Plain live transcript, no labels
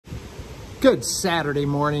Good Saturday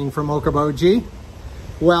morning from Okoboji.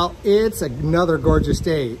 Well, it's another gorgeous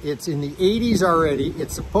day. It's in the 80s already.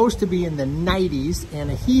 It's supposed to be in the 90s and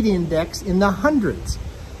a heat index in the hundreds.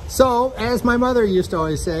 So, as my mother used to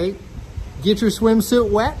always say, get your swimsuit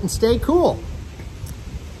wet and stay cool.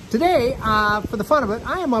 Today, for the fun of it,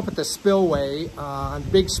 I am up at the spillway on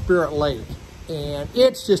Big Spirit Lake, and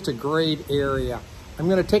it's just a great area. I'm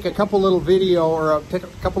going to take a couple little take a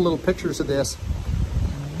couple little pictures of this.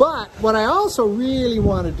 But what I also really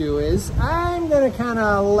want to do is I'm going to kind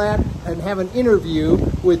of have an interview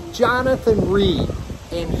with Jonathan Reed.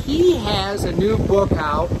 And he has a new book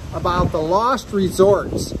out about the lost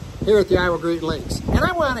resorts here at the Iowa Great Lakes. And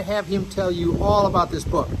I want to have him tell you all about this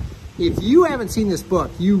book. If you haven't seen this book,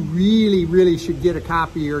 you really should get a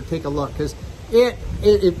copy or take a look, because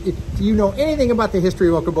if you know anything about the history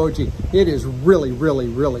of Okoboji, it is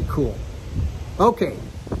really cool. Okay.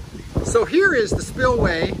 So here is the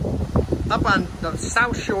spillway up on the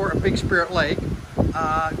south shore of Big Spirit Lake.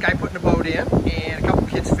 Guy putting a boat in and a couple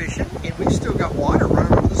kids fishing, and we've still got water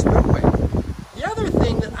running over the spillway. The other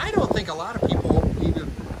thing that I don't think a lot of people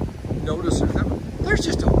even notice is that there's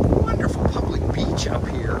just a wonderful public beach up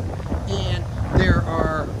here, and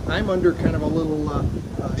I'm under kind of a little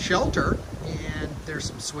shelter, and there's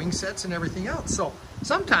some swing sets and everything else. So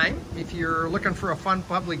sometime, if you're looking for a fun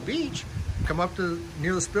public beach, come up to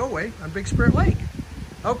near the spillway on Big Spirit Lake.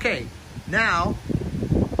 Okay, now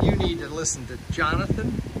you need to listen to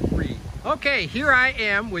Jonathan Reed. Okay, here I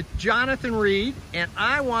am with Jonathan Reed, and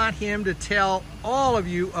I want him to tell all of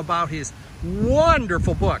you about his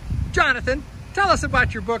wonderful book. Jonathan, tell us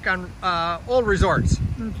about your book on old resorts.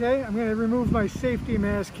 Okay, I'm going to remove my safety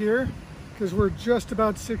mask here because we're just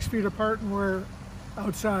about 6 feet apart and we're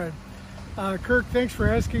outside. Kirk, thanks for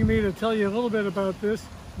asking me to tell you a little bit about this.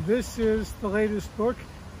 This is the latest book,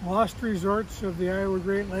 Lost Resorts of the Iowa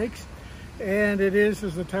Great Lakes, and it is,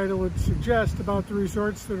 as the title would suggest, about the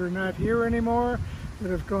resorts that are not here anymore, that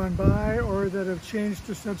have gone by, or that have changed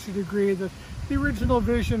to such a degree that the original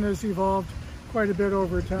vision has evolved quite a bit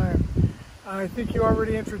over time. I think you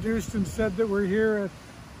already introduced and said that we're here at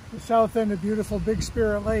the south end of beautiful Big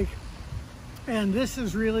Spirit Lake, and this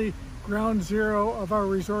is really ground zero of our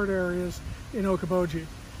resort areas in Okoboji.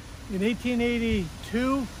 In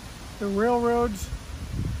 1882, the railroad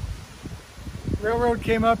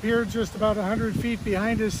came up here just about 100 feet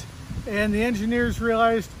behind us, and the engineers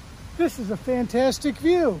realized, this is a fantastic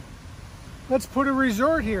view. Let's put a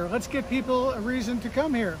resort here. Let's get people a reason to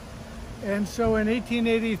come here. And so in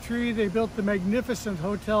 1883, they built the magnificent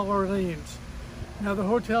Hotel Orleans. Now, the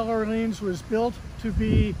Hotel Orleans was built to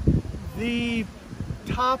be the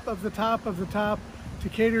top of the top of the top to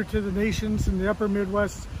cater to the nations in the upper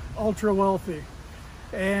Midwest ultra wealthy,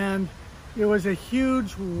 and it was a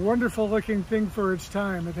huge, wonderful looking thing for its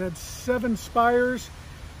time. It had 7 spires.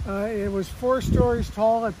 It was 4 stories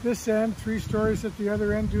tall at this end, 3 stories at the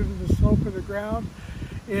other end due to the slope of the ground.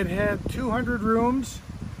 It had 200 rooms.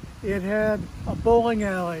 It had a bowling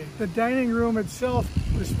alley. The dining room itself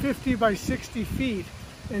was 50 by 60 feet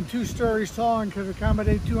and 2 stories tall and could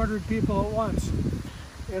accommodate 200 people at once.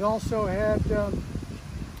 It also had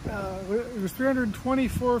it was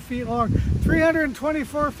 324 feet long.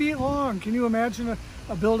 324 feet long! Can you imagine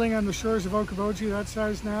a building on the shores of Okoboji that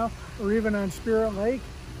size now, or even on Spirit Lake?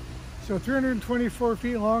 So 324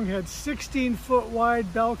 feet long, had 16-foot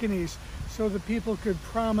wide balconies so that people could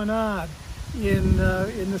promenade in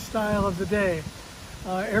the style of the day.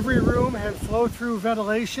 Every room had flow-through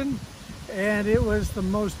ventilation, and it was the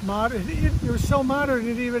most modern. It was so modern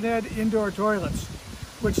it even had indoor toilets,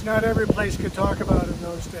 which not every place could talk about in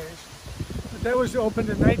those days. But that was opened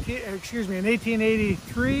in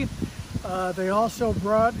 1883. They also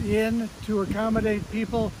brought in to accommodate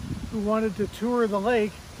people who wanted to tour the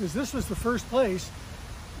lake, because this was the first place.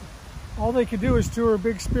 All they could do is tour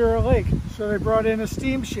Big Spirit Lake. So they brought in a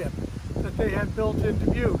steamship that they had built in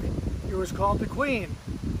Dubuque. It was called the Queen.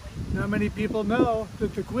 Not many people know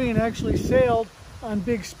that the Queen actually sailed on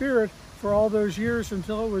Big Spirit for all those years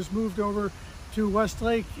until it was moved over to West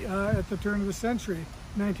Lake at the turn of the century,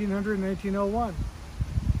 1900, 1901.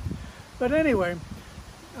 But anyway,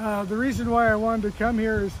 the reason why I wanted to come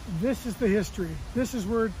here is this is the history. This is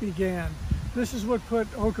where it began. This is what put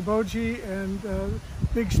Okoboji and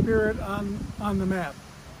Big Spirit on the map.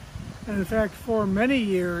 And in fact, for many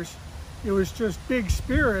years, it was just Big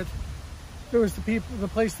Spirit that was the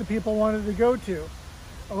place the people wanted to go to.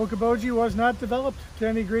 Okoboji was not developed to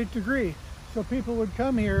any great degree. So people would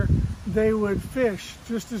come here, they would fish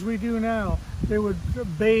just as we do now. They would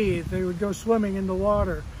bathe, they would go swimming in the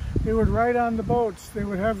water. They would ride on the boats. They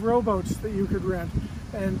would have rowboats that you could rent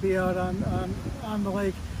and be out on the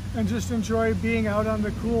lake. and just enjoy being out on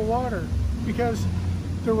the cool water, because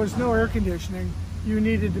there was no air conditioning. You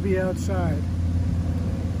needed to be outside.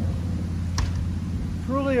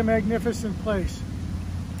 Truly a magnificent place.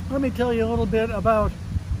 Let me tell you a little bit about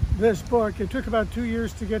this book. It took about 2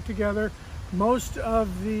 years to get together. Most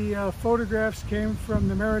of the photographs came from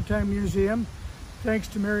the Maritime Museum. Thanks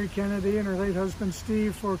to Mary Kennedy and her late husband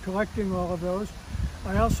Steve for collecting all of those.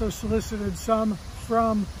 I also solicited some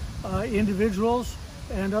from individuals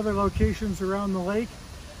and other locations around the lake,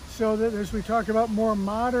 so that as we talk about more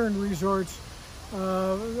modern resorts,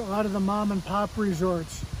 a lot of the mom and pop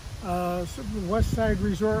resorts, so the West Side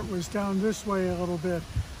Resort was down this way a little bit.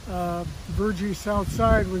 Virgie South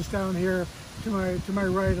Side was down here to my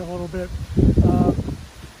right a little bit.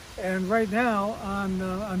 And right now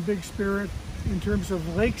on Big Spirit, in terms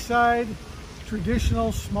of lakeside,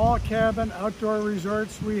 traditional small cabin outdoor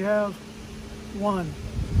resorts, we have one.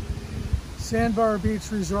 Sandbar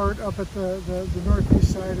Beach Resort up at the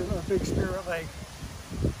northeast side of Big Spirit Lake.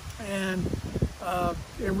 And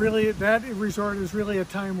that resort is really a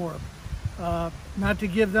time warp. Not to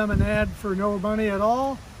give them an ad for no money at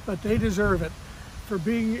all, but they deserve it for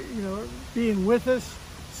being with us,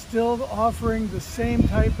 still offering the same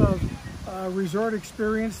type of resort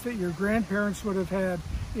experience that your grandparents would have had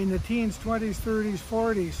in the teens, 20s, 30s,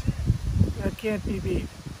 40s. That can't be beat.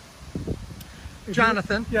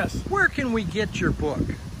 Jonathan, yes. Where can we get your book?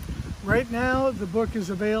 Right now, the book is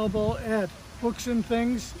available at Books and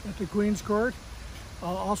Things at the Queen's Court,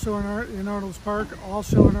 also in Arnold's Park,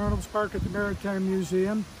 also in Arnold's Park at the Maritime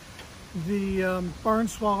Museum. The Barn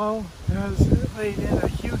Swallow has laid in a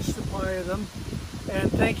huge supply of them.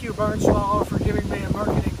 And thank you, Barn Swallow, for giving me a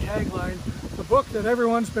marketing tagline. The book that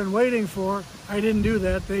everyone's been waiting for, I didn't do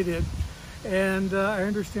that, they did. And I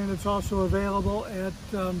understand it's also available at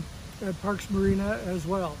Parks Marina as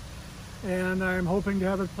well. And I'm hoping to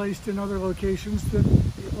have it placed in other locations that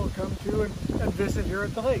people come to and visit here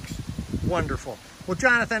at the lakes. Wonderful. Well,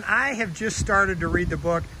 Jonathan, I have just started to read the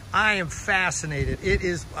book. I am fascinated. It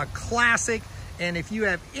is a classic, and if you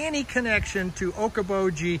have any connection to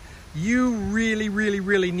Okoboji, you really, really,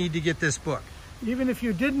 really need to get this book. Even if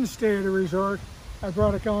you didn't stay at a resort, I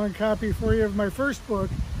brought a copy for you of my first book,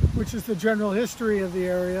 which is the general history of the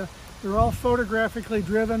area. They're all photographically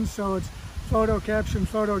driven, so it's photo caption,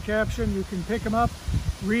 photo caption. You can pick them up,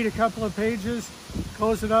 read a couple of pages,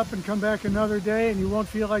 close it up, and come back another day, and you won't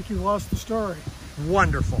feel like you lost the story.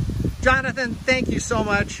 Wonderful. Jonathan, thank you so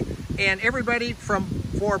much. And everybody, for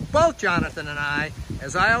both Jonathan and I,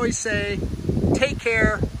 as I always say, take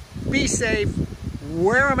care, be safe,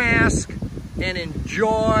 wear a mask, and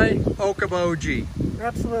enjoy Okoboji.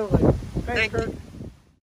 Absolutely. Thanks, Kurt.